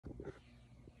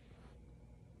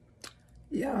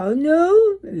Y'all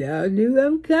knew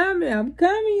I'm coming. I'm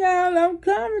coming, y'all. I'm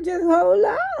coming. Just hold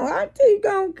on. Auntie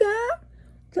gonna come.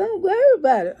 Don't worry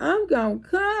about it. I'm gonna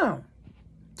come.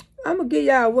 I'm gonna give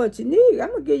y'all what you need.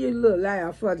 I'm gonna give you a little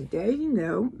laugh for today,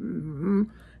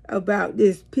 about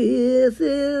this peach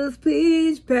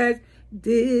patch.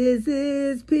 This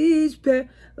is peach patch.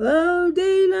 All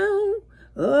day long,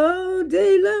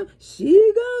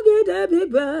 she gonna get that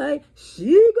big bite.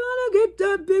 She gonna get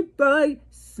that big bite.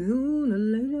 Sooner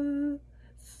or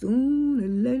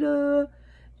later.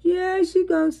 Yeah, she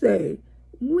gonna say,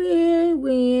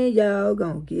 when y'all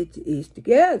gonna get your ish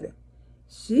together?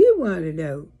 She wanna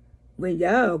know when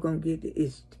y'all gonna get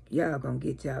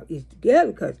y'all ish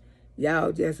together, cause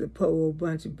y'all just a poor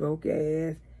bunch of broke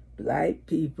ass black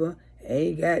people,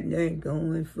 ain't got nothing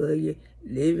going for you,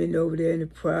 living over there in the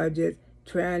projects,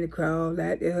 trying to crawl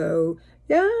out the hole.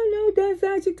 Y'all know that's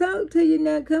how she talk to you.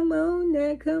 Now come on.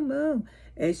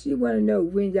 And she want to know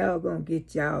when y'all gonna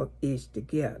get y'all ish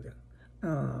together.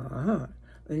 Now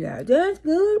that's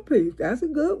good, Peach. That's a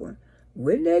good one.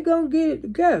 When they gonna get it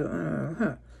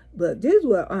together? But this is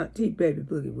what Auntie Baby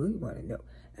Boogie Woogie want to know.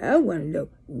 I want to know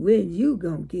when you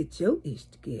gonna get your ish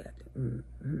together.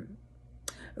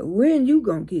 When you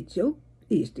gonna get your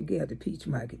ish together, Peach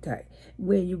Mikey Tight?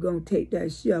 When you gonna take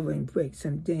that shovel and break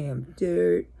some damn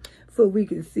dirt so we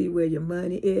can see where your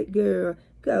money at, girl?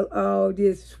 Got all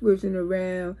this switching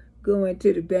around, going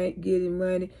to the bank, getting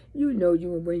money. You know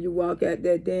when you walk out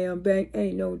that damn bank,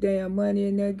 ain't no damn money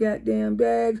in that goddamn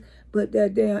bags, but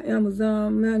that damn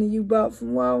Amazon money you bought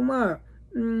from Walmart.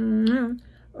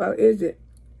 Or is it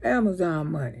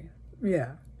Amazon money?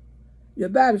 Yeah. You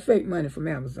buy the fake money from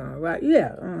Amazon, right?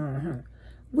 Yeah.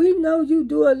 We know you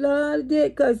do a lot of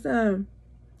that because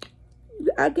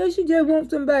I guess you just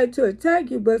want somebody to attack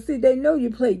you, but see, they know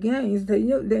you play games. They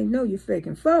know you're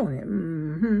faking phony.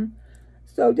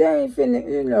 So they ain't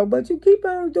finna, but you keep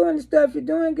on doing the stuff you're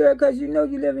doing, girl, because you know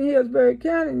you live in Hillsborough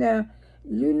County now.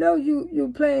 You know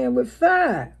you playing with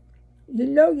fire. You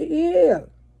know you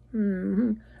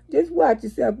ill. Just watch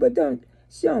yourself, but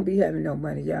she don't be having no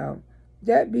money, y'all.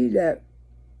 That be that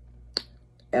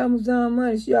Amazon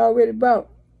money she already bought,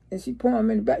 and she pour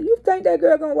them in the back. You think that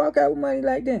girl gonna walk out with money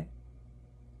like that?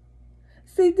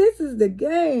 See, this is the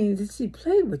game that she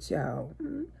played with y'all.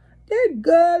 That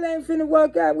girl ain't finna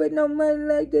walk out with no money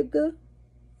like that, girl.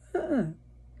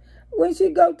 When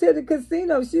she go to the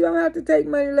casino, she don't have to take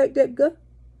money like that, girl.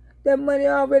 That money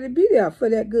already be there for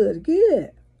that girl to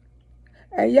get.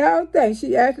 And y'all think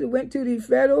she actually went to these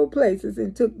federal places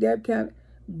and took that kind of...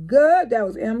 Girl, that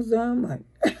was Amazon money.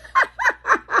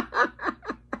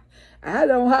 I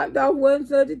don't hop off one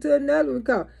subject to another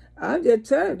because I'm just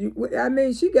telling you. I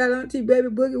mean, she got Auntie Baby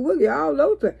Boogie Woogie all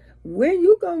over the place. When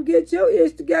you gonna get your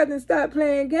ish together and start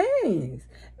playing games?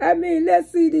 I mean,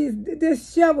 let's see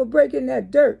this shovel breaking that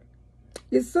dirt.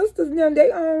 Your sisters them, they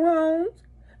own homes.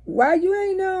 Why you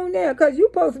ain't on there? Because you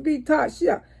supposed to be taught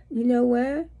shit. You know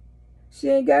why? She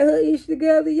ain't got her ish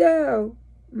together, y'all.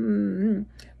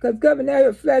 Because coming out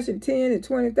here flashing $10,000 and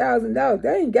 $20,000,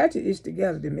 they ain't got your ish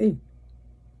together to me.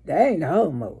 They ain't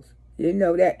almost. You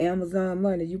know that Amazon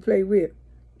money you play with.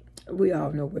 We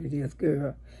all know what it is,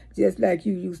 girl. Just like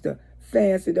you used to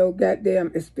fancy those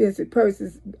goddamn expensive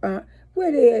purses.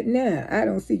 Where they at now? I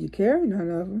don't see you carrying none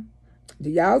of them. Do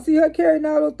y'all see her carrying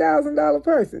all those $1,000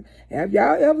 purses? Have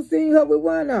y'all ever seen her with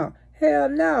one on? Hell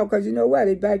no, because you know what?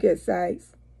 They back at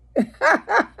Sykes.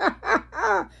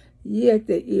 Yes,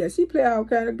 they is. She play all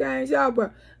kind of games, y'all,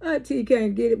 but Auntie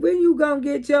can't get it. When you gonna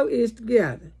get your ish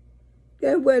together?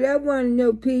 That's what I want to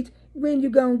know, Peach. When you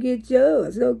gonna get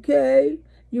yours, okay?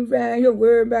 You around here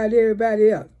worried about everybody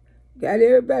else. Got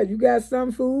everybody. You got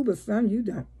some food, but some you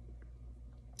don't.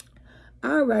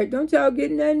 All right, don't y'all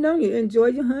get nothing on you. Enjoy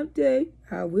your hump day.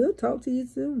 I will talk to you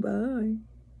soon. Bye.